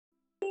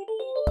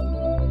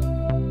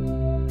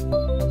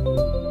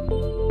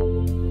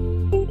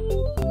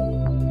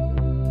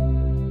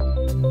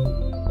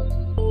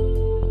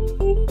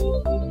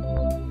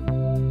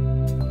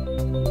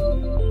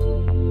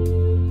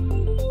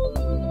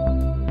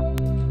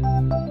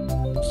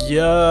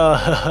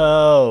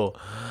Yo!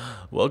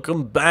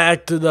 Welcome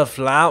back to the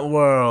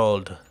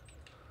Flatworld.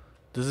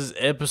 This is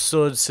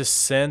episode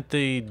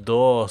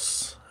 62,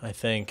 I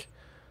think.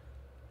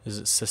 Is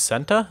it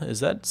 60? Is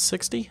that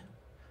 60?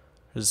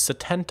 Is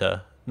it 70?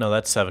 No,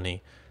 that's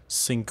 70.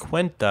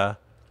 50.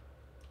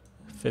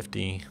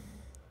 50. I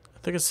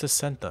think it's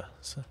 60.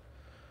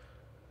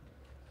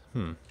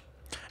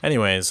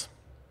 Anyways,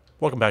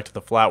 welcome back to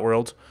the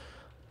Flatworld.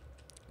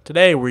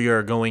 Today we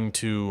are going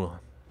to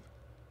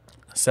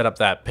set up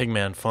that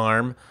Pigman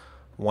farm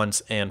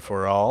once and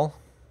for all.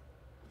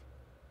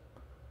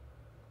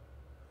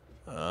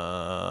 Up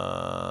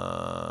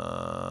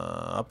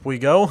we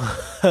go.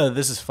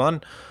 This is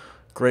fun.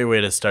 Great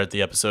way to start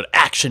the episode.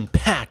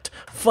 Action-packed,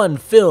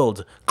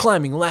 fun-filled,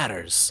 climbing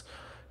ladders.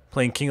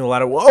 Playing King of the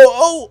Ladder. Whoa!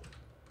 Oh!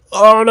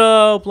 Oh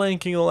no! Playing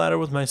King of the Ladder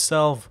with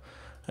myself.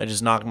 I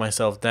just knocked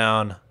myself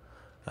down.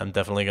 I'm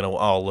definitely gonna...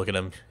 Oh, look at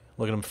him.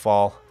 Look at him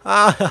fall.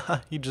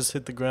 Ah! He just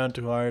hit the ground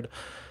too hard.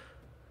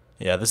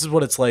 Yeah, this is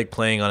what it's like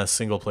playing on a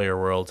single-player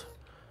world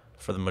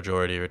for the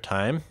majority of your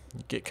time.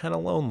 You get kind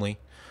of lonely.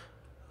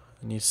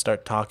 And you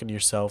start talking to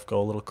yourself,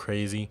 go a little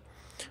crazy.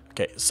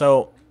 Okay,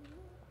 so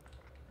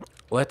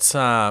let's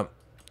get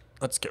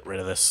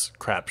rid of this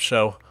crap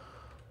show.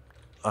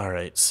 All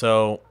right,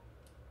 so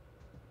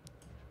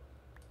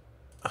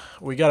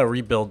we gotta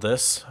rebuild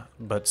this,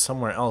 but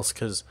somewhere else,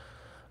 because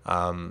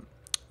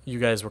you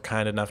guys were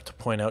kind enough to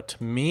point out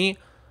to me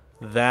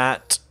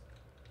that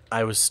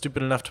I was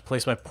stupid enough to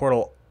place my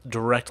portal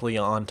directly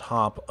on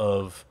top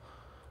of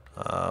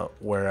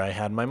where I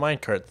had my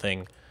minecart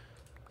thing.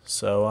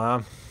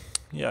 So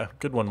yeah,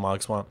 good one,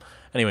 Mogswamp.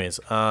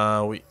 Anyways,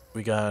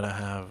 we gotta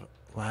have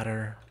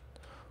ladder,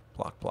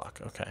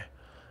 block. Okay, I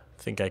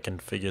think I can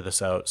figure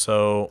this out.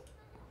 So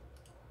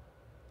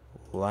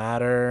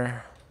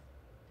ladder.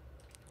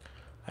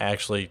 I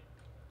actually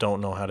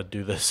don't know how to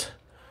do this,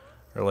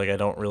 or like I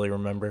don't really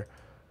remember.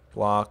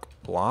 Block,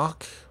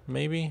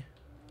 maybe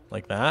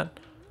like that.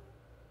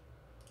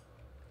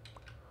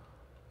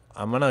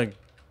 I'm gonna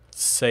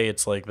say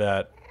it's like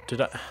that.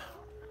 Did I?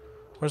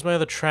 Where's my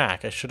other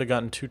track? I should have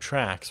gotten 2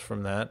 tracks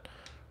from that,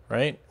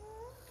 right?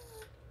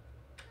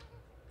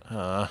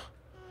 No,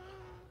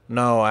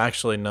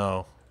 actually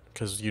no,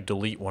 because you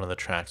delete one of the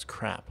tracks.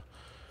 Crap.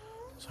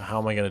 So how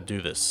am I gonna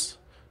do this?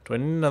 Do I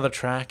need another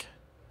track?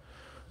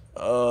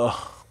 Yeah,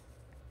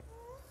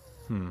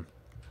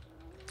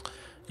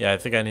 I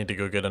think I need to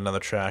go get another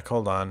track.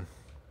 Hold on.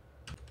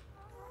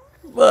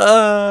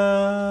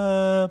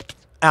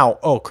 Ow!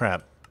 Oh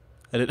crap!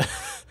 I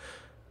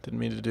didn't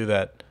mean to do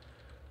that.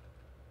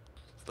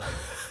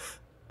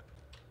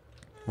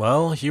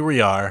 Well, here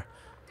we are,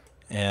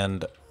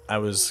 and I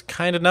was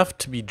kind enough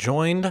to be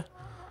joined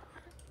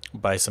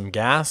by some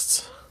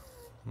guests.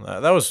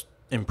 That was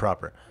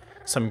improper.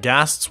 Some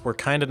guests were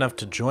kind enough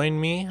to join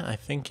me, I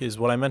think is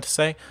what I meant to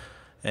say.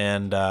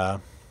 And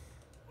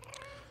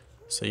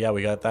so yeah,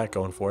 we got that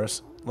going for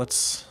us.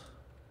 Let's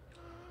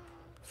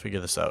figure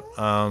this out.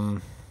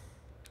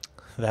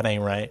 That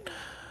ain't right.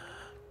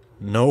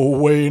 No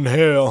way in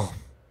hell.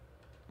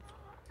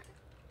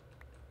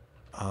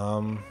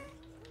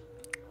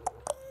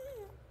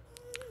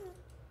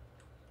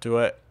 Do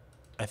I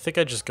think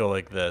I just go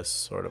like this,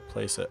 sort of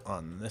place it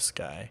on this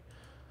guy.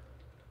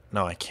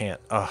 No, I can't.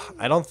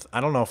 I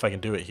don't know if I can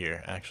do it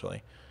here,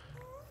 actually.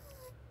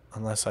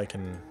 Unless I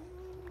can...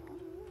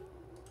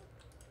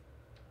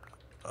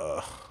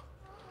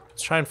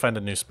 Let's try and find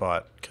a new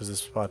spot, because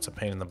this spot's a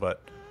pain in the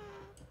butt.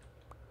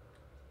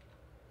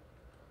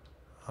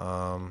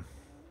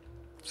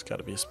 There's got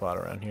to be a spot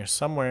around here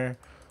somewhere.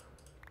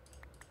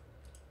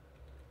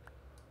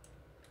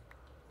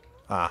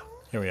 Ah,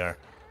 here we are.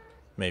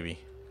 Maybe.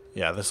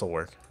 Yeah, this'll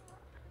work.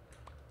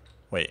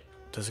 Wait,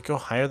 does it go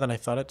higher than I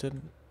thought it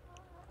did?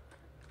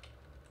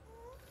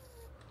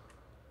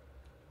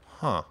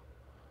 Huh.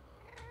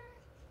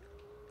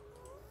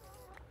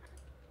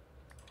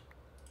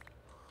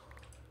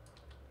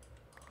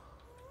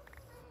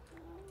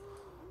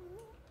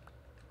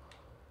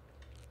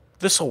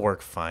 This'll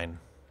work fine.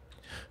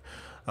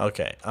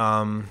 Okay,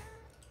 so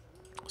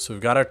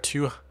we've got our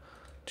two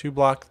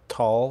block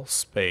tall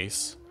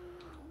space.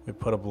 We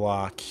put a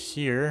block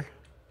here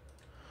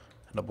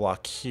and a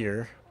block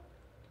here.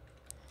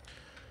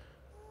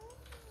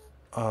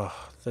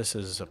 Oh, this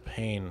is a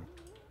pain.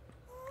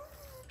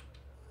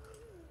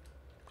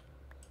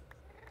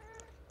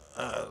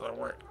 That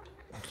work.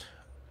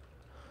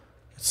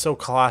 It's so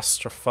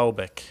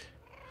claustrophobic.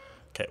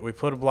 Okay, we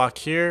put a block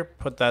here,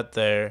 put that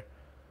there,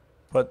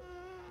 put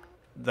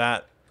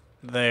that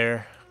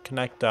there,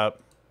 connect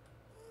up,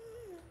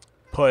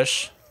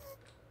 push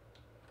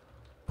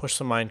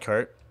the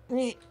minecart.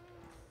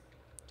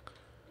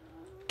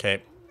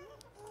 Okay,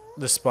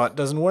 this spot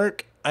doesn't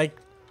work. I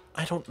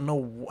don't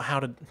know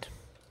how to...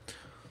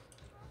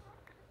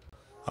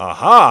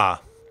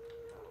 Aha!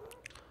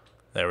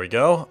 There we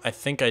go. I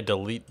think I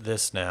delete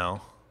this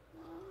now.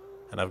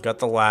 And I've got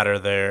the ladder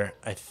there.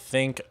 I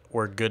think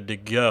we're good to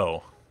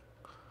go.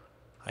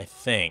 I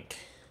think.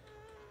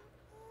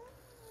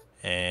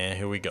 And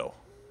here we go.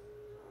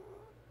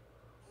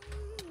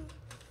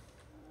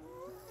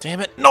 Damn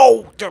it.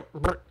 No!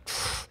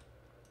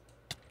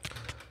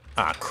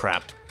 Ah,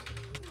 crap.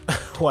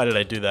 Why did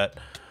I do that?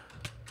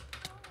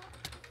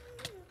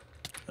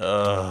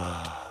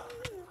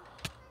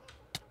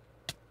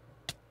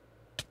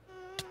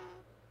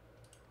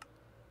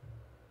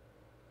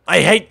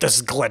 I hate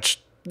this glitch.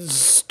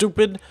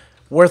 Stupid.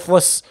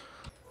 Worthless.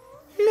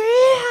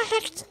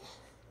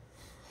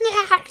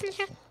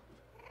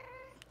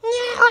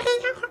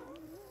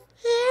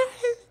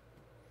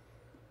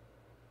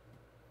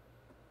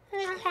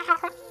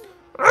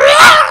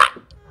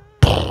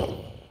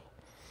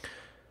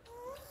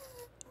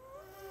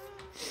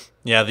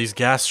 Yeah, these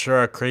gas sure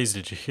are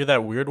crazy. Did you hear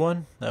that weird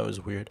one? That was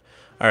weird.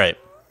 Alright,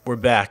 we're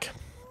back.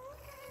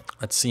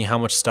 Let's see how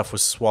much stuff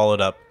was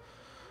swallowed up.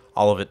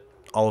 All of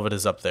it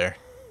is up there.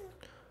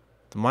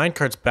 The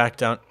minecart's back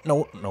down.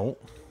 No, no.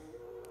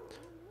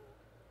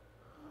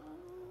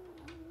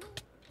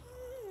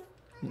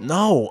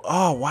 No!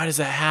 Oh, why does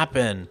that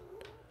happen?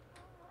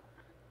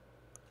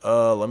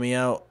 Let me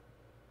out.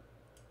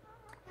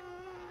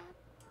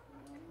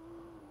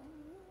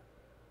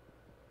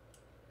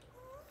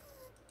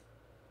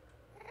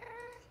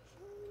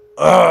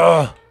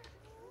 Ugh!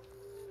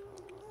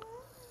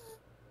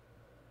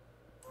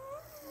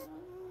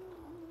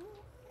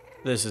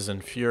 This is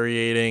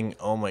infuriating.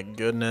 Oh my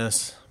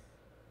goodness.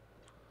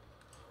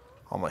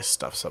 All my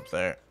stuff's up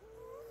there.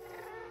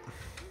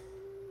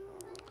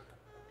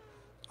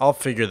 I'll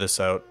figure this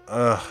out.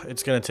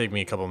 It's gonna take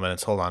me a couple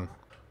minutes. Hold on.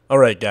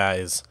 Alright,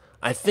 guys.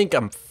 I think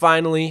I'm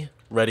finally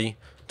ready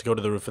to go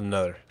to the roof of the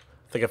Nether.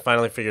 I think I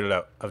finally figured it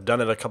out. I've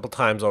done it a couple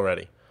times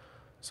already.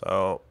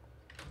 So...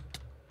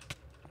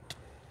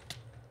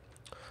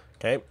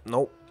 Okay,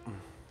 nope.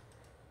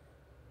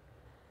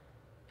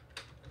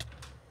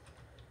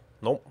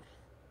 Nope.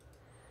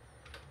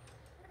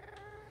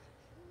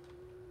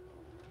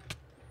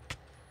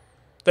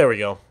 There we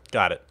go.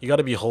 Got it. You got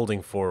to be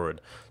holding forward.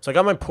 So I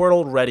got my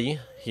portal ready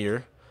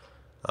here.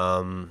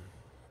 I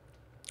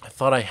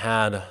thought I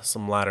had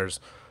some ladders,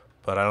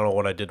 but I don't know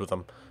what I did with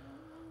them.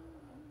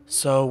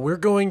 So we're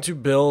going to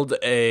build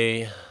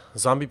a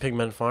zombie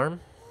pigmen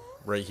farm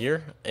right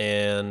here.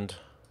 And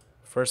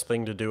first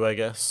thing to do, I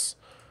guess,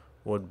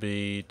 would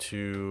be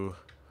to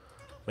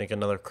make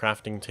another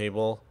crafting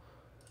table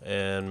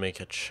and make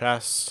a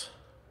chest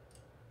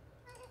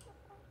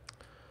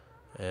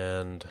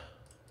and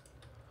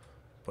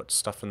put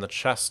stuff in the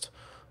chest.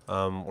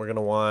 We're gonna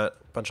want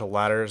a bunch of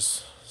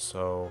ladders,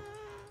 so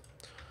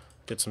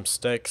get some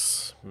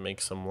sticks,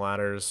 make some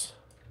ladders.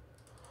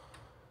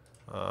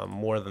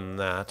 More than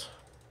that.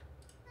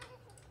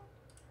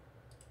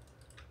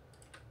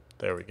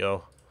 There we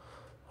go.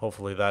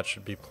 Hopefully that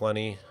should be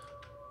plenty.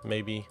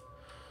 Maybe.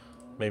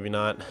 Maybe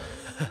not.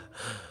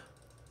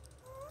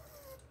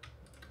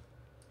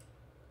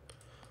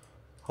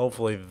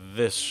 Hopefully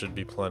this should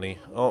be plenty.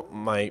 Oh,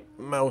 my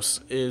mouse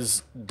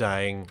is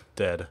dying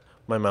dead.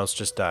 My mouse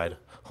just died.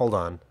 Hold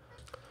on.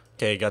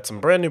 Okay, got some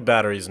brand new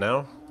batteries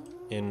now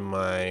in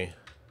my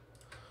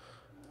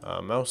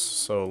mouse.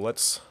 So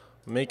let's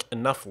make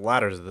enough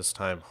ladders this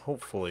time,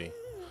 hopefully.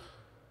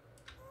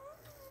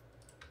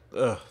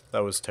 Ugh, that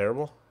was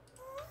terrible.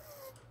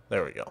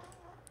 There we go.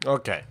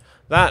 Okay,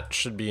 that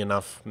should be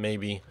enough,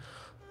 maybe.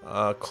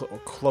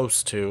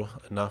 Close to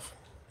enough.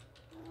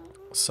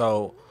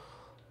 So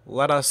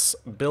let us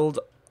build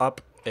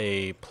up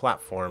a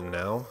platform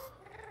now.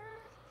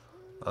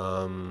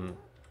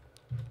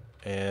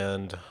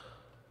 And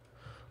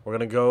we're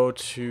gonna go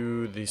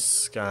to the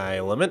sky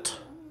limit.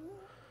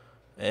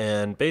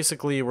 And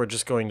basically we're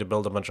just going to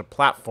build a bunch of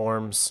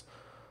platforms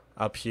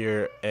up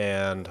here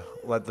and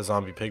let the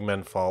zombie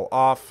pigmen fall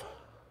off.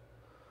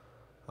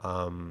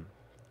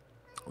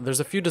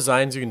 There's a few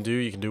designs you can do.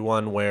 You can do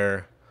one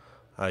where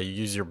you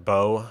use your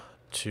bow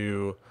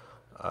to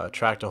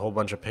attract a whole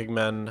bunch of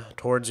pigmen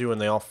towards you and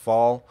they all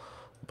fall.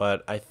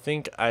 But I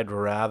think I'd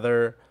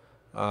rather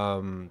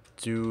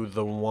do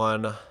the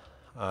one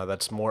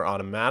that's more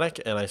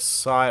automatic. And I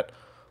saw it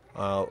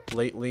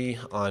lately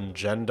on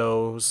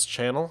Gendo's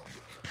channel.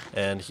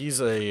 And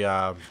he's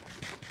a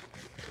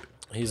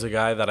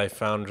guy that I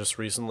found just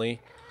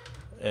recently.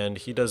 And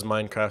he does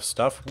Minecraft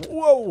stuff.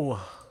 Whoa!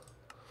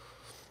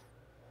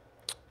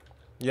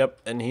 Yep,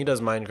 and he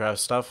does Minecraft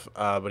stuff,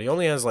 but he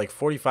only has like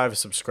 45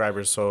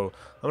 subscribers, so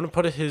I'm going to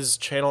put his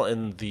channel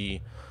in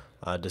the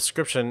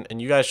description, and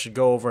you guys should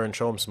go over and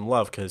show him some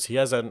love, because he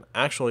has an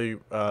actually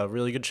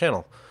really good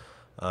channel.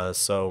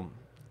 So,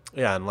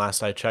 yeah, and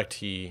last I checked,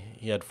 he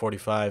had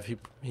 45.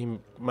 He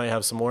might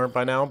have some more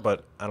by now,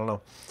 but I don't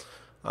know.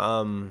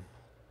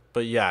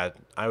 But yeah,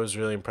 I was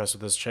really impressed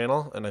with his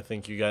channel, and I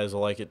think you guys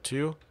will like it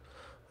too.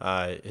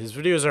 His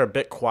videos are a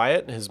bit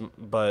quiet,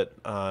 but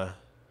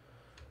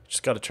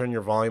just got to turn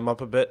your volume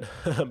up a bit.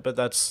 But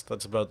that's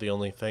about the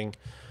only thing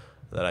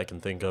that I can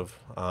think of.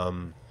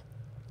 The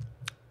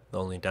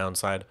only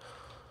downside.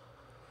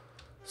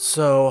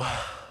 So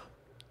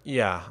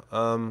yeah,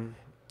 I'm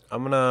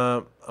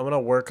gonna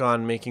work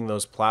on making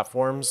those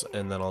platforms,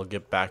 and then I'll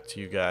get back to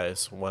you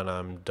guys when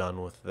I'm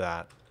done with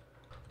that.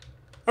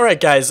 Alright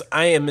guys,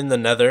 I am in the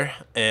Nether,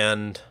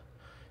 and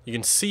you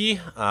can see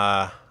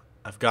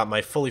I've got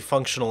my fully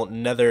functional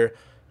nether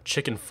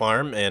chicken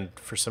farm, and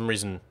for some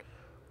reason,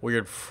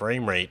 weird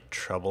frame rate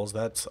troubles.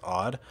 That's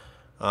odd.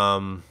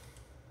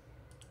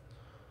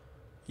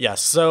 Yeah,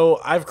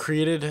 so I've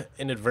created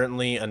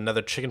inadvertently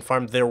another chicken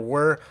farm. There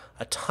were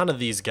a ton of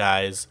these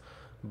guys,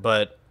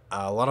 but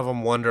a lot of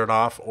them wandered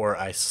off or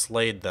I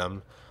slayed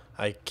them.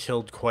 I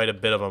killed quite a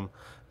bit of them.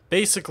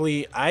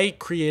 Basically, I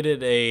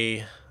created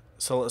a...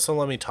 So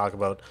let me talk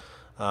about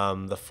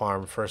the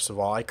farm first of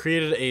all. I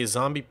created a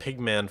zombie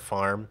pigman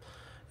farm,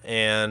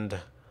 and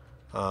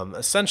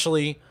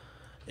essentially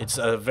it's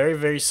a very,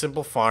 very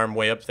simple farm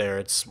way up there.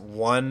 It's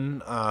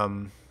one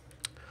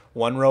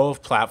row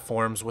of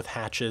platforms with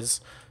hatches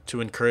to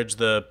encourage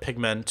the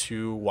pigmen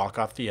to walk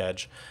off the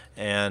edge,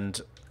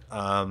 and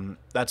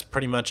that's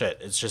pretty much it.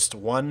 It's just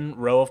one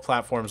row of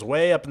platforms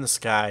way up in the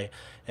sky,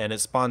 and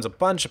it spawns a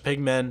bunch of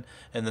pigmen,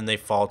 and then they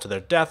fall to their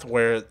death,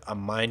 where a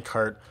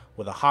minecart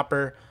with a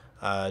hopper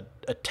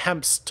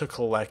attempts to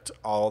collect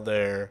all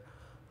their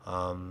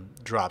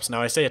drops.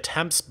 Now I say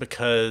attempts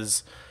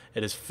because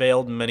it has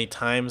failed many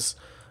times.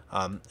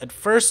 At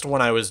first,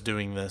 when I was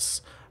doing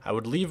this, I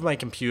would leave my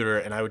computer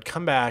and I would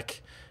come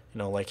back,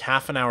 like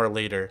half an hour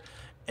later,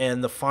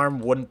 and the farm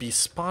wouldn't be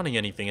spawning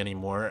anything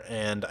anymore,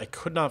 and I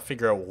could not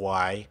figure out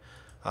why.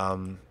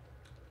 And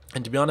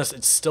to be honest,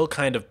 it still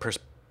kind of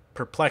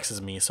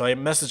perplexes me. So I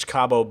messaged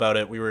Cabo about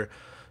it. We were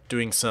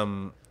doing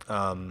some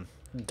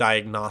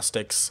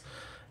diagnostics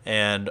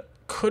and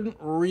couldn't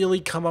really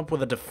come up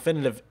with a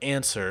definitive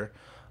answer.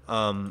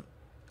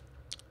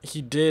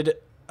 He did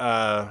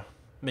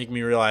make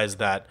me realize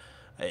that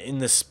in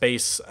this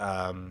space,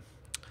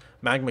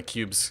 magma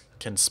cubes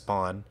can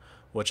spawn,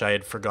 which I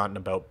had forgotten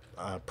about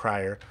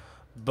prior.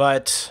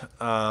 But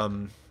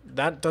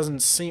that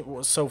doesn't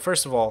seem... So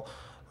first of all,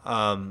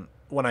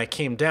 when I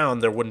came down,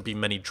 there wouldn't be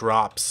many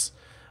drops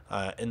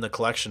in the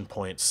collection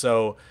point.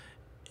 So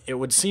it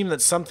would seem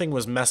that something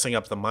was messing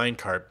up the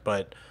minecart,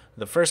 but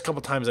the first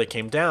couple times I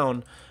came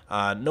down,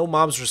 no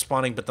mobs were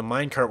spawning, but the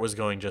minecart was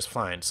going just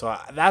fine. So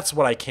that's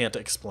what I can't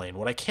explain.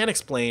 What I can't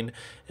explain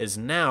is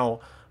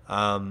now...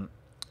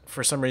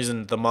 for some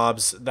reason, the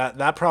mobs,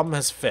 that problem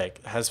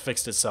has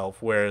fixed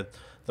itself, where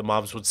the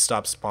mobs would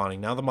stop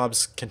spawning. Now the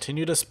mobs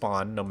continue to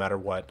spawn no matter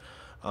what,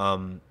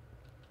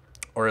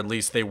 or at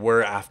least they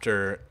were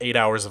after 8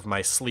 hours of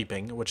my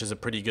sleeping, which is a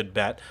pretty good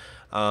bet,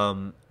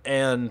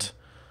 and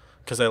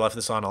because I left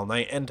this on all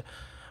night. And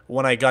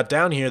when I got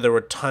down here, there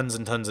were tons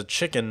and tons of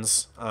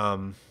chickens,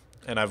 and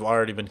I've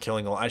already been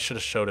killing I should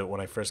have showed it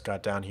when I first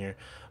got down here,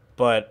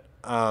 but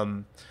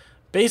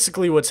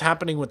basically what's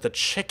happening with the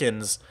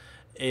chickens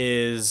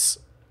is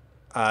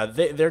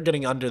they're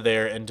getting under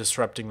there and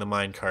disrupting the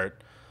minecart.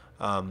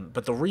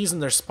 But the reason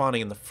they're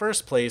spawning in the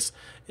first place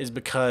is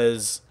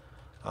because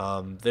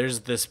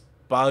there's this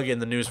bug in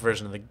the newest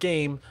version of the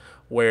game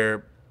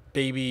where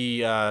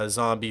baby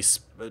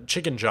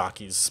chicken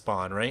jockeys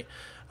spawn, right?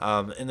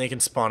 And they can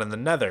spawn in the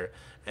nether.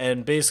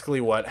 And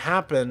basically what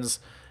happens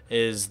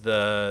is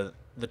the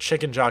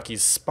chicken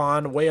jockeys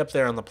spawn way up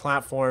there on the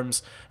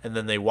platforms, and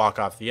then they walk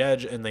off the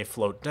edge and they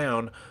float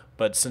down.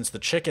 But since the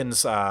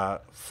chickens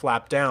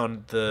flap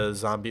down,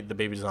 the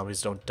baby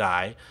zombies don't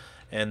die,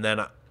 and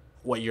then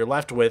what you're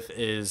left with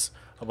is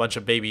a bunch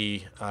of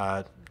baby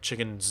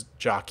chicken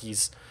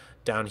jockeys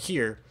down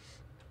here.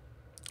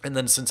 And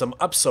then since I'm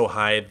up so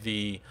high,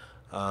 the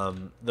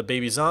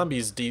baby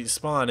zombies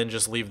despawn and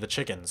just leave the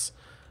chickens,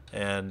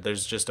 and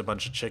there's just a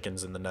bunch of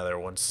chickens in the nether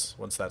once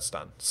that's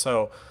done.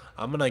 So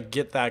I'm gonna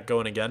get that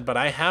going again, but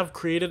I have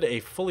created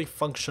a fully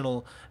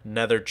functional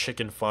nether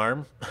chicken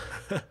farm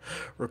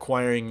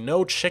requiring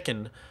no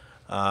chicken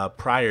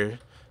prior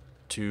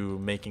to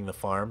making the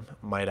farm,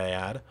 might I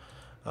add.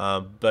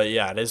 But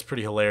yeah, it is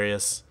pretty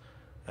hilarious.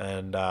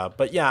 And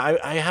but yeah,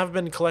 I have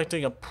been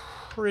collecting a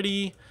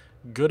pretty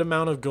good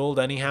amount of gold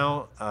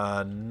anyhow.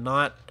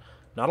 Not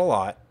a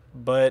lot,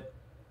 but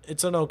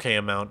it's an okay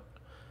amount.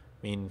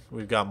 I mean,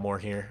 we've got more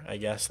here, I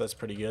guess. That's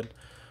pretty good.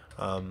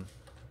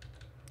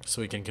 So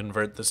we can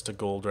convert this to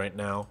gold right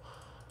now.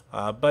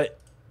 But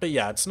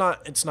yeah, it's not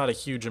a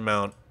huge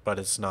amount, but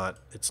it's not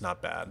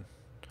bad.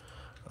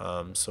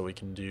 So we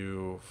can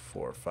do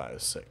 4,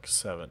 5, 6,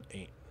 7,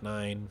 8,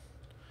 9,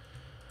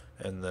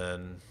 and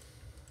then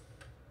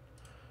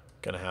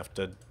gonna have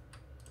to.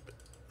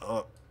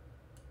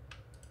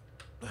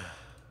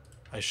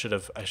 I should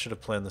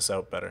have planned this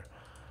out better.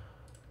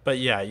 But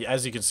yeah,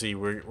 as you can see,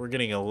 we're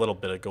getting a little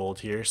bit of gold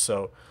here,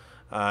 so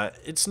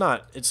it's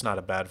not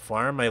a bad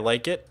farm. I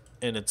like it,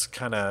 and it's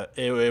kind of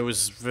it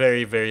was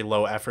very, very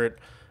low effort.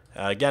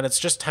 Again, it's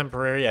just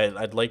temporary.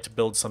 I'd like to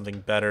build something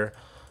better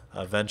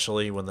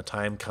eventually when the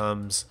time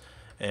comes,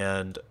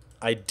 and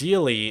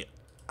ideally,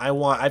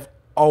 I've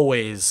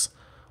always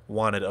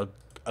wanted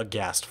a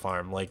ghast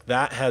farm. Like,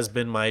 that has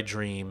been my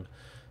dream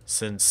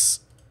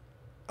since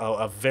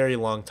a very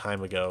long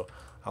time ago.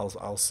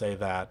 I'll say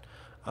that.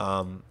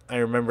 I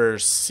remember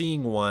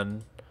seeing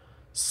one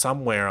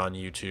somewhere on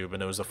YouTube,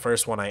 and it was the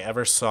first one I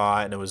ever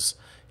saw, and it was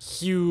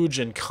huge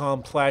and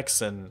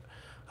complex, and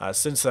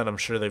Since then, I'm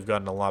sure they've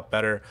gotten a lot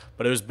better,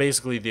 but it was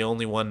basically the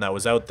only one that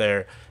was out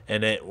there,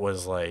 and it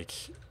was like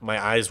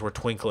my eyes were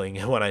twinkling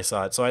when I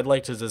saw it. So I'd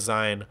like to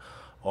design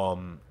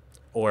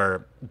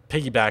or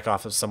piggyback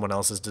off of someone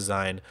else's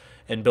design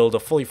and build a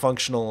fully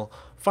functional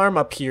farm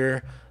up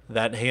here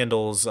that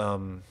handles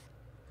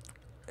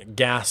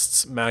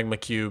ghasts, magma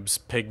cubes,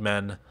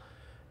 pigmen,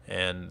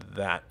 and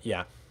that,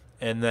 yeah.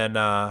 And then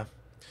the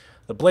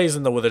blaze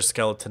and the wither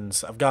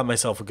skeletons. I've got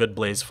myself a good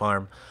blaze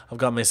farm. I've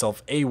got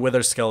myself a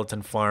wither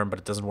skeleton farm, but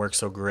it doesn't work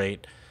so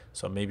great.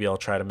 So maybe I'll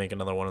try to make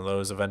another one of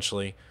those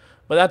eventually.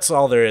 But that's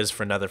all there is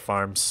for nether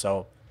farms.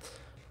 So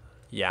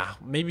yeah,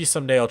 maybe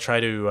someday I'll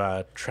try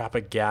to trap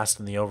a ghast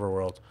in the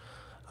overworld.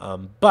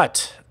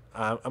 But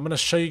I'm gonna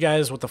show you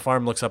guys what the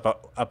farm looks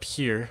up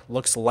here.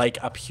 Looks like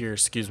up here,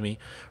 excuse me,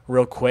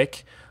 real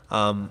quick.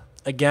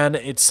 Again,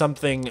 it's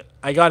something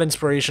I got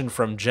inspiration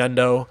from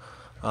Gendo.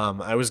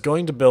 I was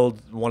going to build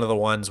one of the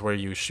ones where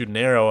you shoot an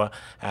arrow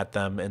at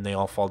them and they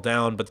all fall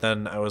down, but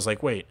then I was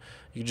like, wait,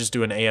 you can just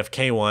do an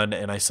AFK one,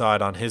 and I saw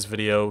it on his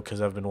video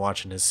because I've been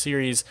watching his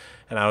series,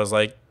 and I was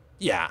like,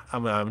 yeah,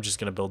 I'm just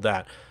gonna build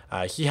that.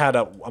 He had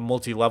a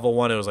multi-level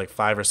one. It was like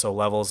 5 or so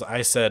levels.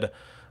 I said,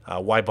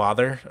 why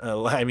bother?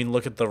 I mean,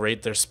 look at the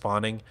rate they're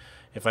spawning.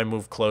 If I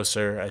move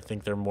closer, I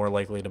think they're more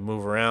likely to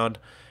move around,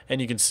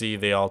 and you can see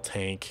they all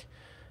tank,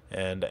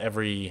 and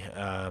every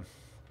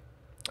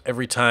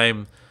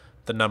time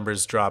the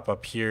numbers drop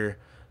up here,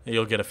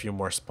 you'll get a few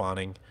more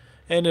spawning,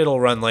 and it'll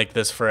run like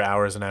this for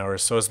hours and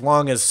hours. So as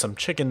long as some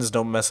chickens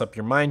don't mess up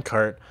your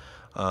minecart,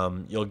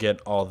 you'll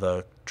get all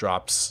the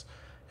drops,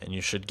 and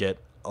you should get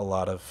a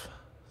lot of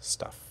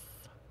stuff.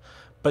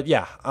 But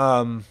yeah,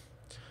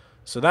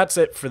 so that's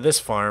it for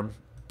this farm.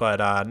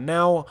 But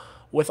now,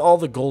 with all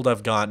the gold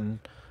I've gotten,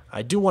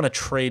 I do want to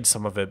trade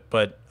some of it,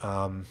 but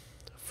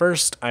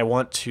first I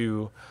want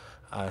to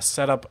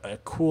set up a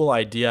cool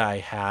idea I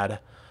had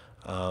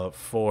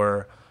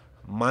for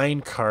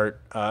minecart,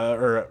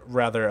 or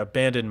rather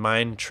abandoned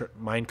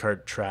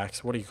minecart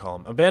tracks. What do you call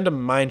them?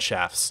 Abandoned mine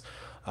shafts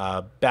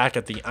back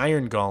at the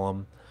Iron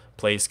Golem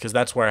place, because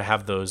that's where I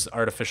have those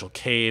artificial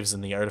caves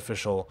and the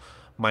artificial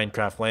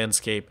Minecraft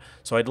landscape.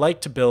 So I'd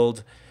like to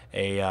build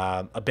a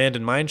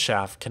abandoned mine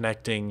shaft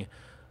connecting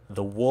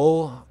the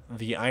wool,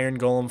 the Iron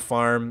Golem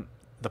farm,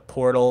 the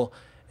portal,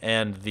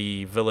 and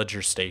the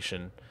villager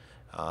station.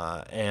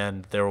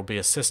 And there will be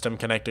a system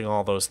connecting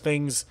all those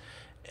things.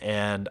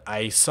 And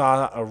I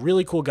saw a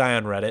really cool guy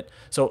on Reddit.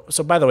 So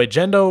by the way,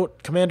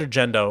 Commander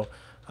Gendo,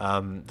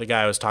 the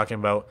guy I was talking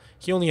about,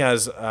 he only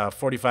has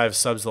 45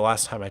 subs the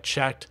last time I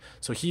checked,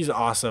 so he's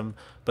awesome.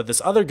 But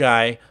this other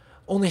guy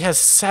only has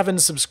 7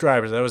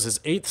 subscribers. That was his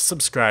 8th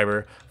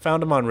subscriber.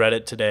 Found him on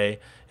Reddit today,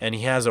 and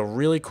he has a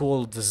really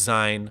cool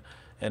design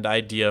and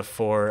idea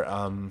for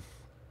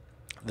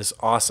this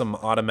awesome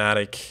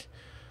automatic.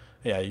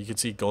 Yeah, you can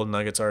see gold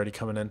nuggets already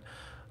coming in.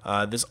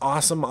 This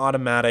awesome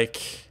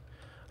automatic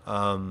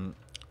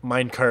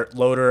minecart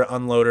loader,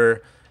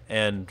 unloader,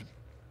 and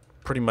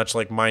pretty much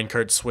like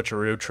minecart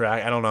switcheroo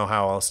track. I don't know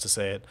how else to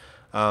say it.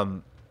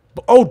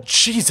 But, oh,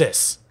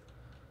 Jesus!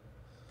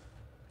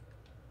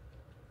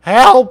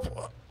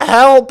 Help!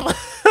 Help!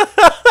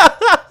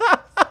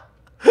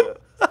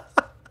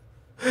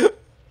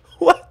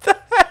 What the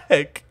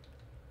heck?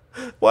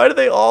 Why do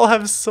they all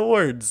have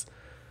swords?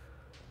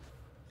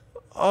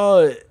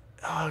 I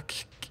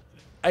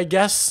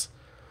guess...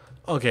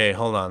 Okay,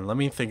 hold on. Let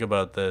me think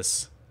about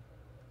this.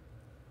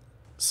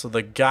 So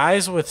the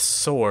guys with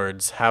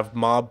swords have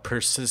mob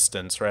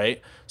persistence,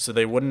 right? So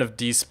they wouldn't have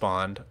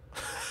despawned.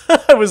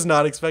 I was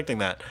not expecting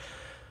that.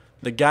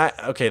 The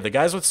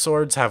guys with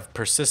swords have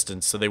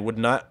persistence, so they would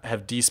not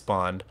have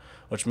despawned,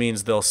 which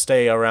means they'll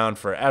stay around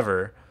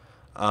forever.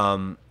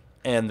 And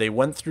they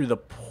went through the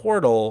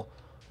portal,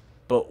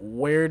 but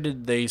where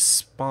did they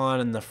spawn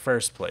in the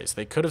first place?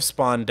 They could have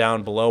spawned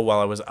down below while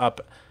I was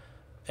up,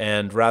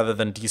 and rather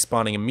than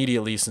despawning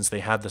immediately since they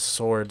had the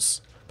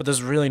swords. But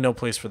there's really no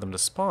place for them to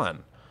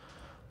spawn.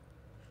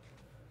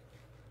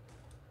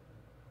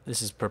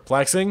 This is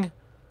perplexing.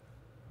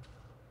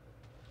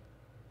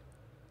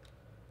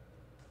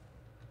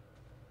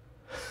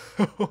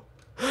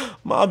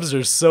 Mobs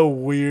are so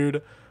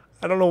weird.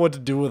 I don't know what to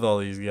do with all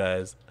these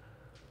guys.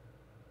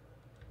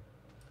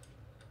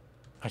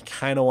 I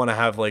kind of want to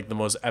have like the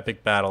most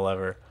epic battle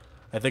ever.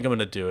 I think I'm going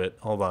to do it.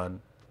 Hold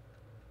on.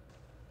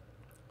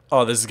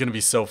 Oh, this is going to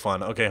be so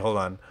fun. Okay, hold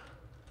on.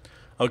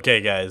 Okay,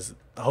 guys.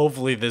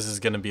 Hopefully this is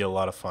going to be a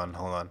lot of fun.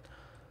 Hold on.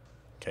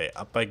 Okay,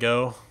 up I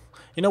go.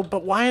 You know,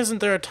 but why isn't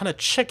there a ton of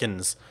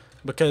chickens?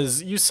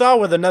 Because you saw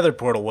where the nether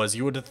portal was.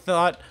 You would have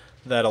thought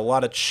that a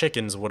lot of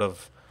chickens would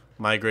have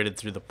migrated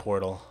through the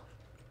portal.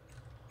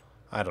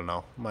 I don't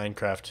know.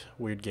 Minecraft,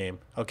 weird game.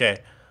 Okay,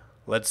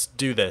 let's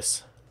do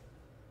this.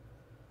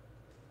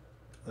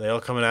 Are they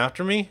all coming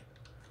after me?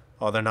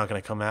 Oh, they're not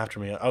going to come after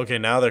me. Okay,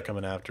 now they're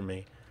coming after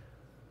me.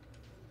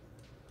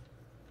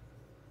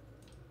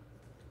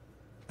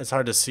 It's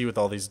hard to see with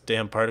all these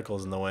damn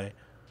particles in the way.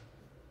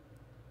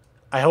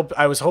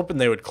 I was hoping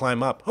they would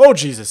climb up. Oh,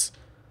 Jesus!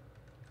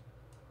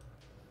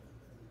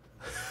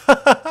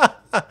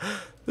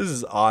 This This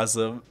is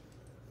awesome.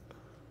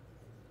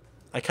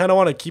 I kind of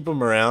want to keep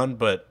them around,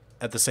 but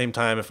at the same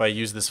time, if I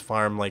use this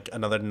farm like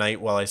another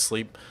night while I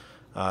sleep,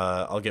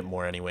 I'll get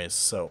more anyways,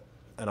 so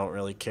I don't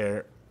really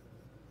care.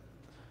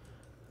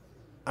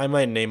 I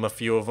might name a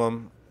few of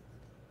them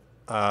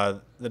the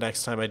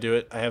next time I do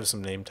it. I have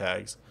some name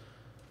tags.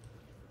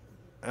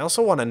 I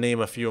also want to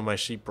name a few of my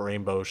sheep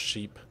rainbow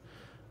sheep.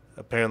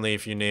 Apparently,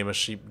 if you name a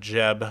sheep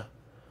Jeb,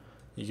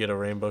 you get a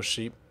rainbow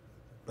sheep.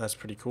 That's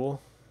pretty cool.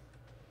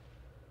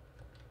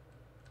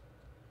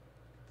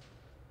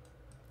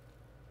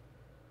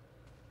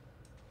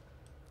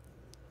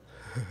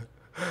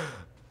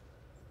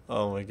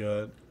 Oh my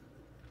god.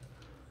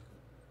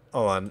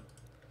 Hold on.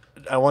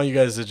 I want you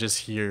guys to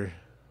just hear.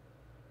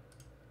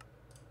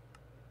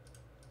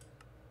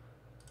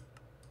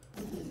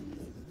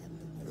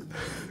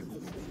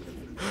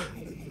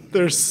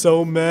 They're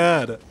so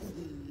mad.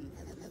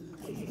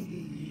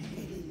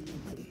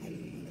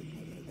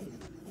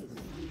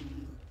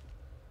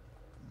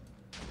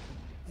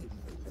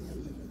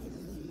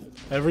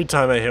 Every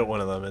time I hit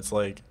one of them, it's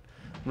like...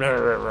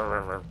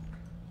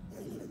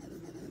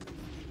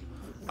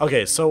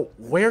 Okay, so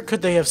where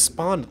could they have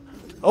spawned?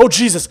 Oh,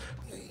 Jesus!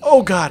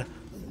 Oh, God!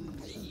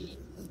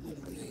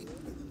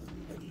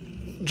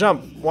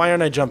 Jump! Why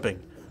aren't I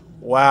jumping?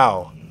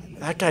 Wow.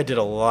 That guy did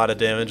a lot of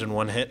damage in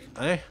one hit.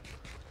 Eh?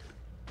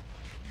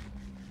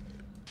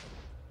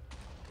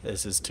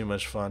 This is too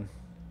much fun.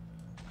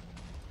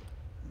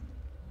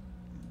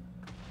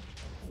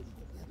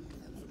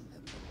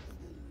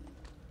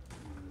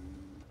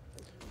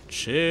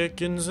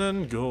 Chickens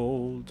and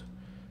gold.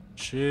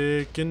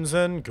 Chickens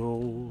and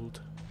gold.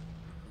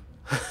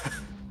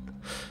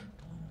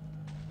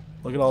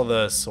 Look at all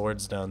the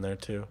swords down there,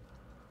 too.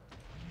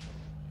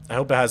 I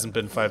hope it hasn't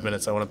been 5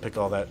 minutes. I want to pick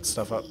all that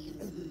stuff up.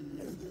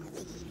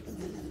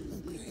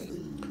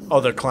 Oh,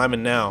 they're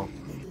climbing now.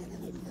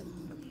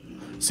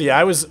 See,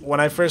 when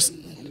I first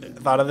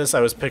thought of this, I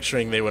was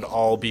picturing they would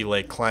all be,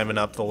 like, climbing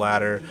up the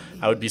ladder.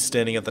 I would be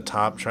standing at the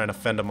top trying to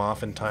fend them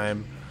off in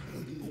time.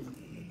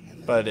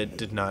 But it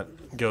did not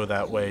go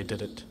that way,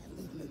 did it?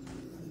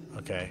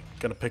 Okay,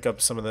 gonna pick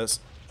up some of this.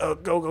 Oh,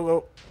 go, go,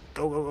 go.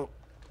 Go, go, go.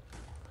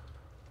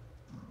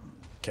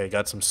 Okay,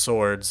 got some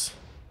swords.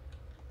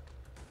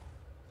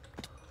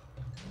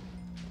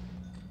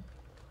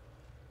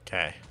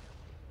 Okay.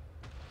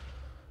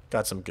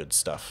 Got some good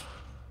stuff.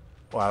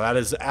 Wow, that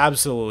is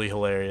absolutely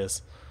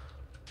hilarious.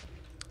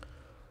 I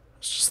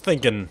was just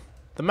thinking,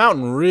 the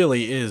mountain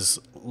really is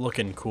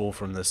looking cool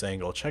from this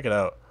angle. Check it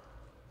out.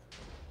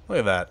 Look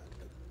at that.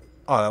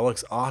 Oh, that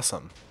looks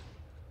awesome.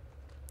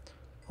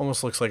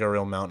 Almost looks like a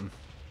real mountain.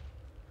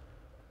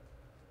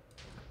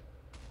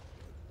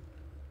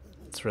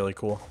 It's really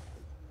cool.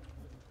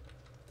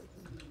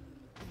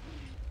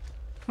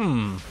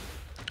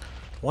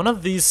 One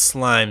of these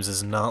slimes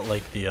is not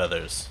like the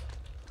others.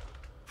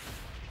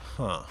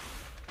 Huh.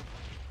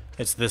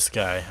 It's this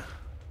guy.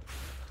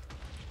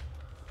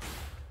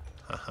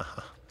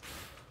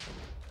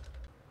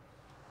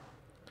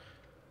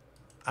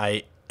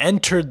 I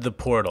entered the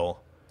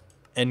portal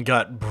and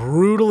got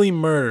brutally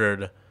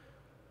murdered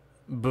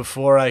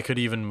before I could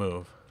even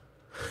move.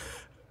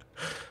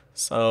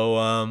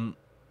 So,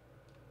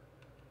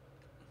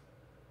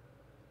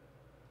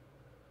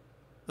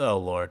 oh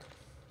Lord.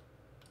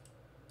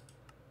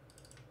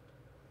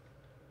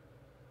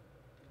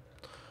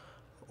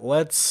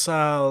 Let's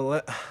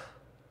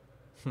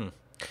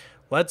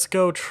let's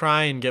go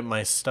try and get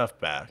my stuff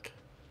back.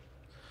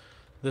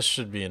 This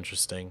should be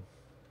interesting.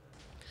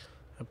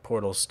 That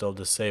portal's still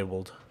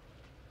disabled.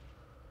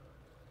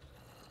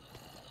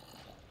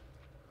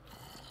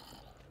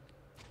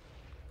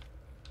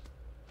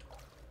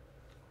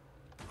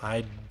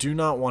 I do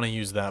not want to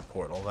use that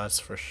portal, that's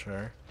for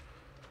sure.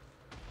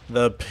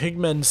 The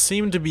Pigmen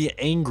seem to be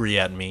angry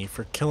at me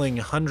for killing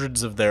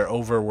hundreds of their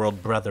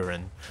overworld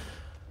brethren.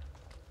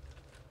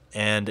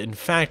 And in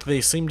fact,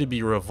 they seem to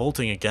be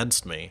revolting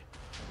against me.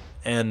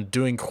 And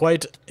doing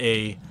quite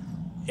a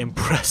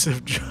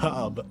impressive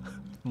job,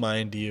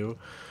 mind you.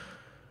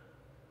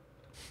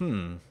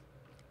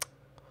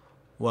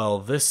 Well,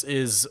 this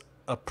is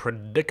a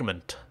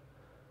predicament.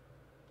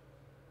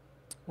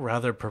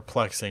 Rather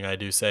perplexing, I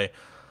do say.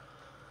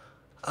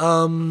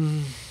 I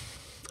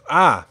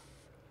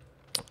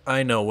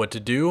know what to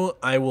do.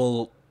 I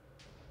will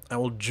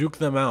juke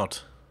them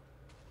out.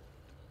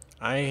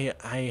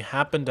 I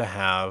happen to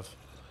have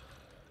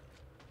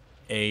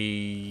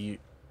a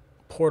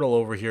portal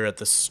over here at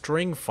the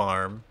string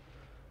farm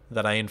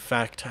that I in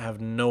fact have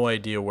no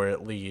idea where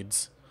it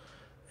leads.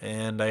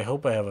 And I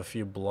hope I have a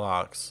few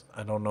blocks.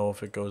 I don't know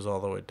if it goes all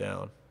the way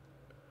down.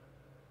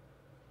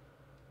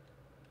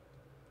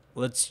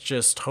 Let's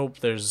just hope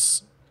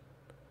there's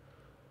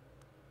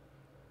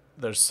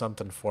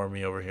something for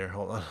me over here.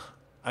 Hold on.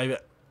 I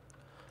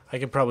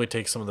can probably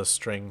take some of the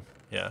string.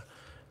 Yeah.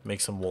 Make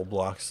some wool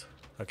blocks.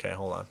 Okay,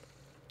 hold on.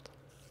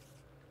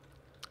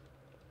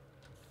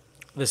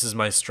 This is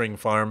my string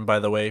farm, by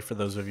the way, for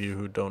those of you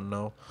who don't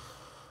know.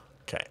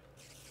 Okay.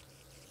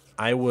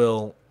 I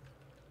will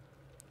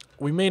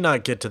we may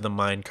not get to the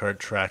minecart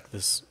track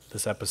this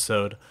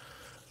episode,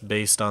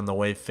 based on the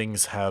way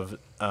things have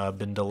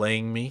been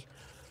delaying me.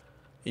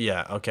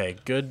 Yeah, okay,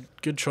 good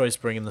choice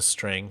bringing the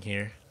string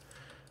here.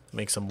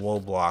 Make some wool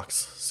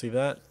blocks. See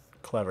that?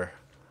 Clever.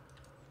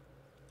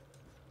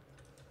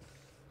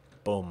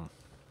 Boom.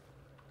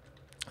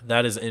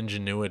 That is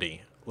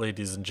ingenuity,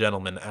 ladies and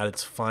gentlemen, at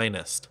its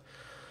finest.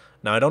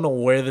 Now, I don't know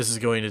where this is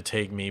going to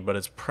take me, but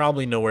it's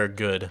probably nowhere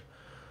good.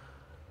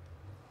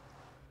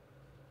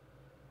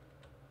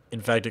 In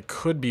fact, it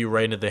could be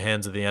right into the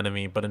hands of the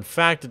enemy, but in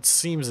fact, it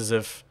seems as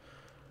if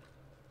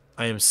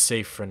I am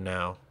safe for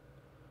now.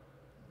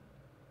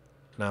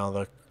 Now,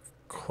 the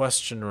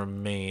question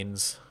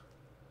remains,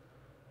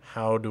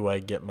 how do I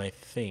get my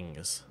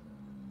things?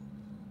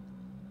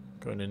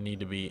 Going to need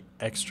to be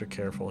extra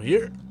careful.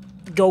 Here!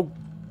 Go!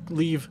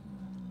 Leave.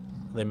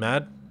 Are they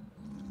mad?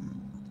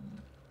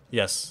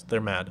 Yes,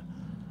 they're mad.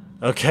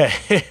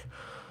 Okay.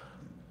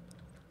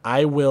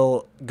 I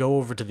will go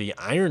over to the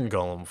Iron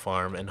Golem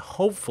farm, and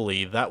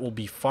hopefully that will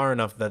be far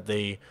enough that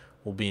they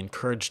will be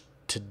encouraged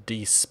to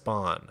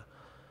despawn.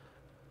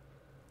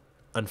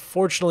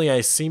 Unfortunately,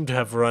 I seem to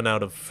have run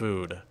out of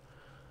food.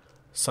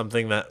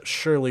 Something that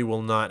surely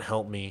will not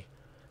help me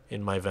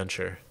in my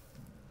venture.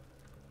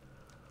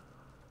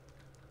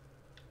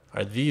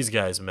 Are these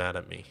guys mad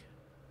at me?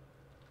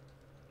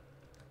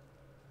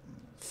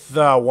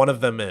 One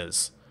of them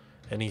is.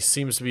 And he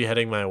seems to be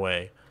heading my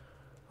way,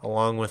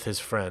 along with his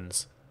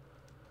friends.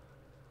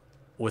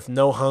 With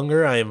no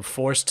hunger, I am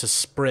forced to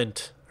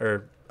sprint,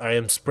 or I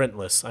am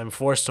sprintless. I'm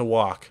forced to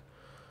walk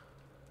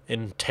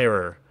in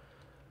terror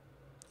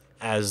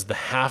as the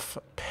half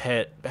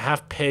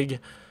pig,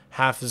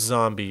 half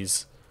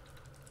zombies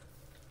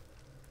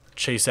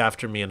chase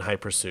after me in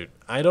hypersuit.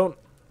 I don't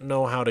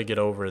know how to get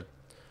over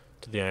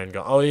to the Iron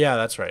Golem. Oh yeah,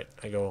 that's right.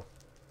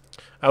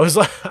 I was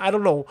like, I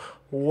don't know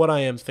what I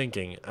am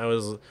thinking. I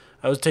was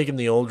taking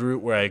the old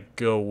route where I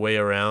go way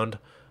around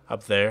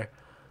up there.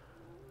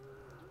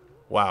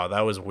 Wow,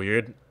 that was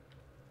weird.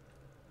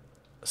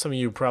 Some of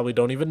you probably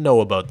don't even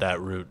know about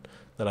that route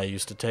that I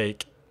used to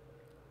take.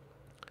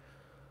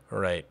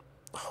 Alright.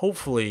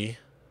 Hopefully,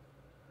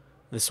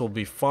 this will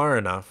be far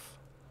enough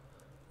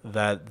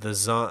that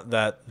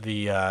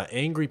the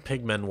angry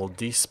pigmen will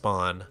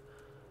despawn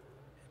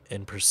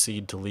and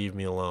proceed to leave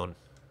me alone.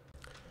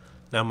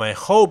 Now, my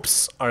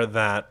hopes are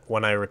that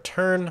when I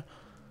return,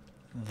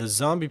 the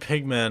zombie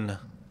pigmen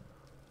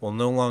will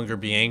no longer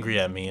be angry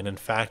at me and in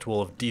fact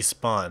will have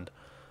despawned.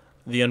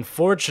 The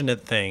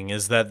unfortunate thing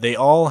is that they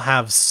all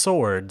have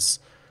swords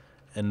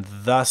and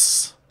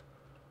thus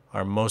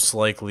are most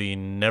likely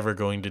never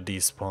going to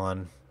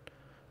despawn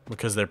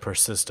because they're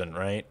persistent,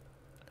 right?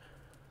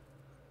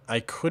 I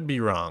could be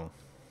wrong,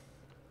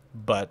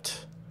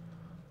 but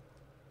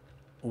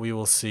we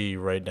will see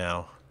right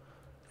now.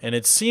 And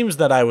it seems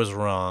that I was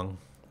wrong,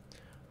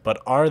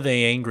 but are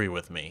they angry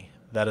with me?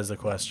 That is the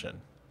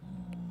question.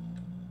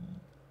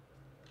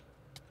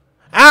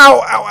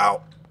 Ow! Ow!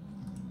 Ow!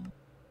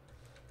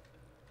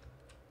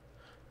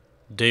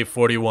 Day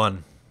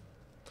 41.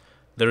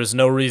 There is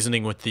no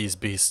reasoning with these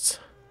beasts.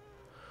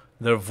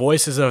 Their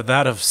voices are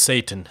that of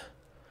Satan.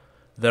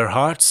 Their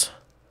hearts,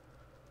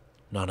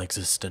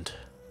 non-existent.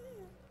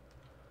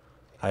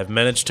 I have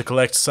managed to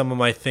collect some of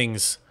my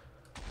things,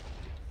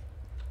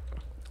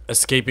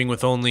 escaping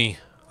with only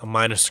a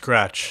minor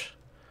scratch.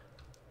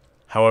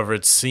 However,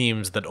 it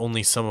seems that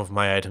only some of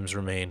my items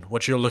remain.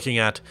 What you're looking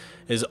at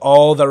is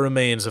all that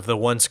remains of the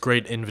once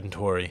great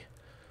inventory.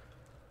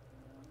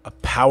 A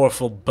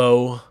powerful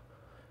bow,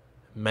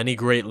 many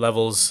great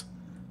levels,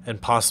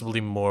 and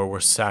possibly more were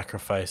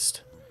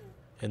sacrificed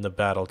in the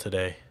battle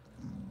today.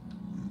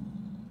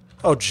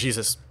 Oh,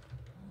 Jesus.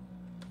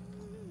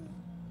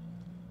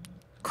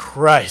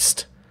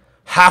 Christ.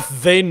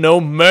 Hath they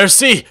no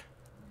mercy?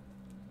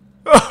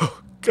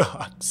 Oh,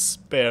 God,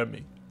 spare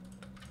me.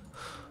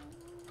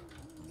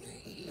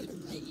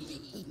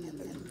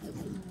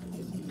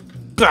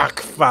 Back,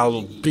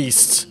 foul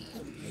beasts.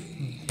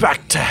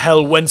 Back to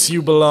hell whence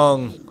you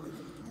belong.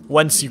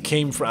 Whence you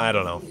came from. I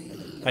don't know.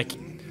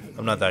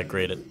 I'm not that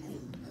great at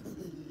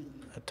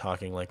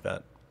talking like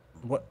that.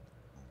 What?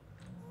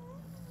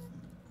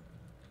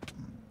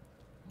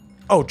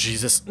 Oh,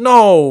 Jesus.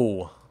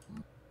 No!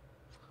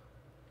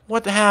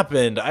 What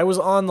happened? I was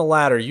on the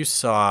ladder. You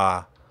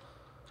saw.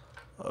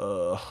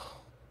 The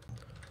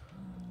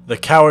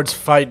cowards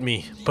fight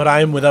me, but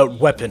I am without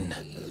weapon.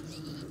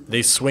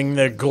 They swing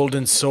their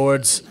golden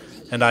swords,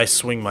 and I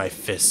swing my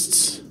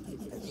fists.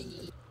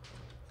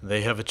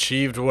 They have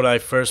achieved what I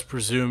first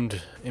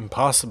presumed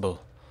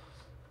impossible.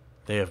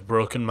 They have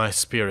broken my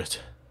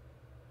spirit.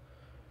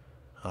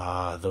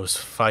 Ah, those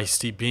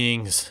feisty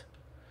beings.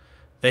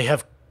 They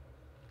have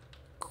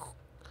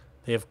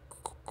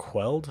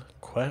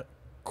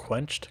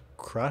quenched,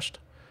 crushed?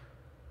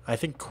 I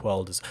think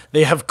quelled is...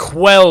 They have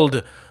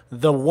quelled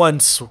the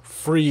once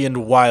free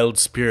and wild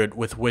spirit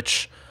with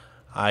which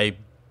I...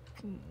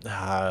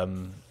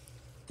 Damn.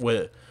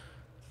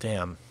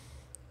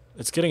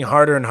 It's getting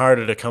harder and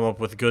harder to come up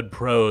with good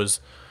prose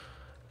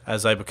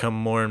as I become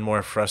more and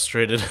more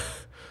frustrated.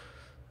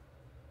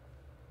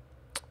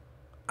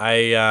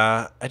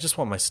 I just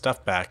want my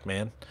stuff back,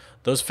 man.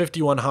 Those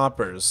 51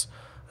 hoppers,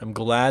 I'm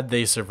glad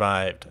they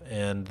survived.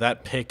 And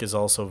that pick is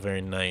also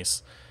very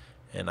nice.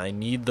 And I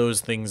need those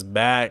things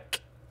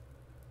back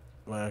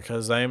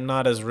because I am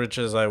not as rich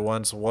as I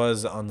once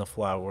was on the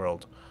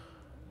Flatworld.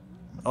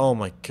 Oh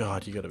my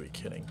god, you gotta be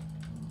kidding.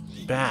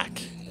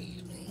 Back.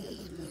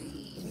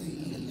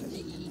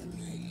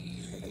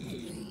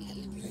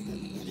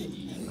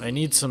 I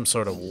need some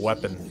sort of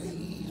weapon.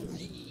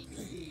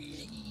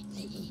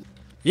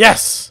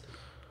 Yes!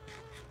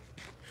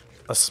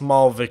 A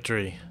small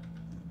victory.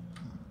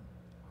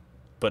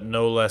 But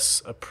no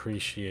less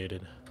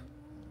appreciated.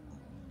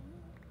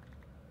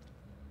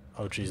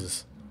 Oh,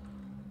 Jesus.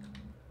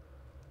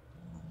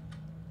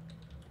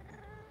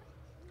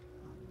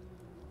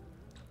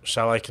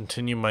 Shall I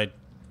continue my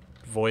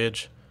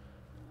voyage?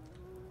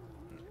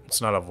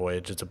 It's not a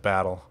voyage, it's a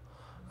battle.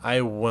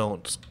 I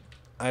won't.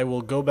 I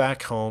will go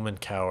back home and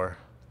cower.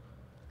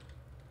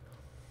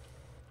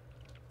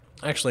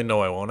 Actually, no,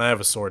 I won't. I have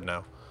a sword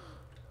now.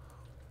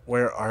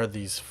 Where are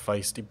these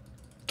feisty...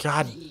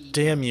 God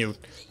damn you.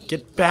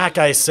 Get back,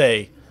 I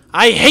say.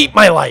 I hate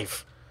my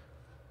life!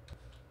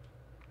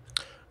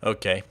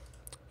 Okay.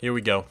 Here we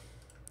go.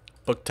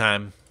 Book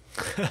time.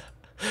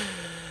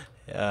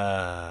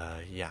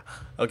 Yeah.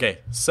 Okay,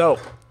 so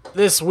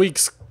this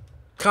week's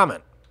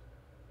comment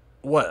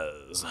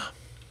was...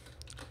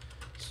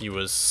 He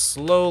was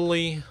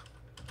slowly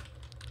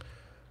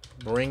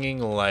bringing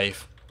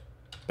life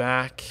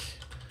back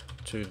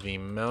to the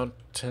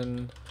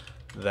mountain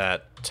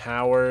that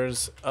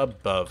towers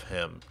above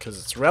him. Because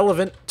it's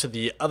relevant to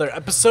the other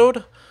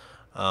episode.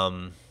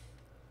 I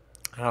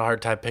had a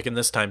hard time picking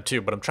this time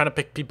too, but I'm trying to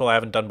pick people I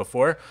haven't done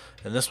before.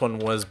 And this one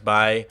was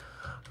by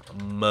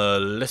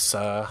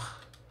Melissa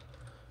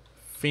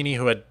Feeney,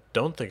 who I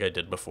don't think I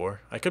did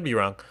before. I could be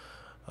wrong.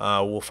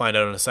 We'll find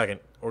out in a second.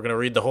 We're going to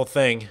read the whole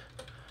thing.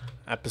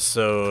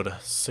 Episode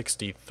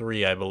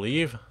 63, I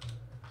believe.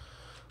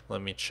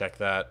 Let me check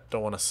that.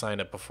 Don't want to sign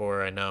it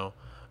before I know.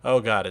 Oh,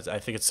 God. I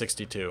think it's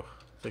 62.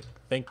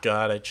 Thank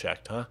God I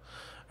checked, huh? All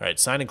right,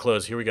 sign and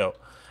close. Here we go.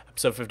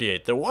 Episode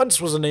 58. There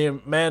once was a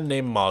man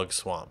named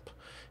Mogswamp.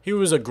 He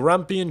was a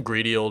grumpy and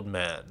greedy old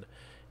man.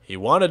 He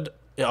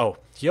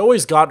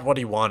always got what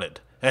he wanted.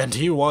 And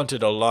he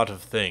wanted a lot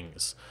of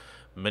things.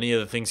 Many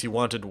of the things he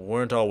wanted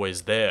weren't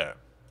always there.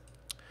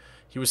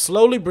 He was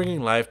slowly bringing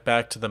life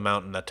back to the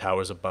mountain that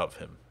towers above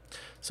him.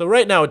 So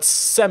right now it's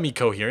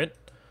semi-coherent.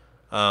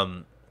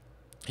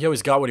 He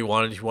always got what he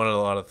wanted. He wanted a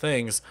lot of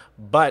things,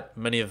 but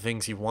many of the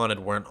things he wanted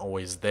weren't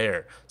always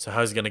there. So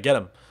how's he going to get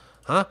them?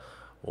 Huh?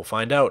 We'll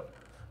find out.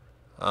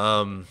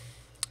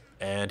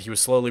 And he was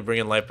slowly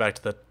bringing life back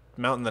to the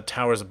mountain that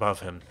towers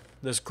above him.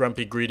 This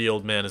grumpy, greedy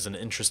old man is an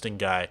interesting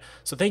guy.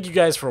 So thank you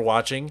guys for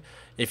watching.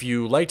 If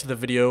you liked the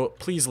video,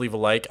 please leave a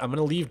like. I'm going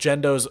to leave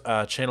Jendo's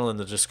channel in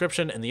the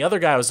description. And the other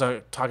guy I was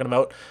talking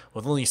about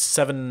with only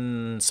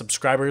 7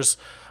 subscribers,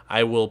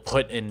 I will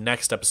put in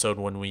next episode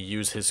when we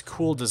use his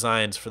cool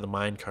designs for the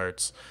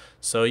minecarts.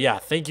 So yeah,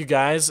 thank you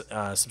guys.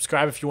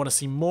 Subscribe if you want to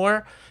see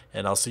more.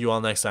 And I'll see you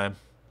all next time.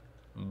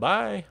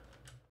 Bye.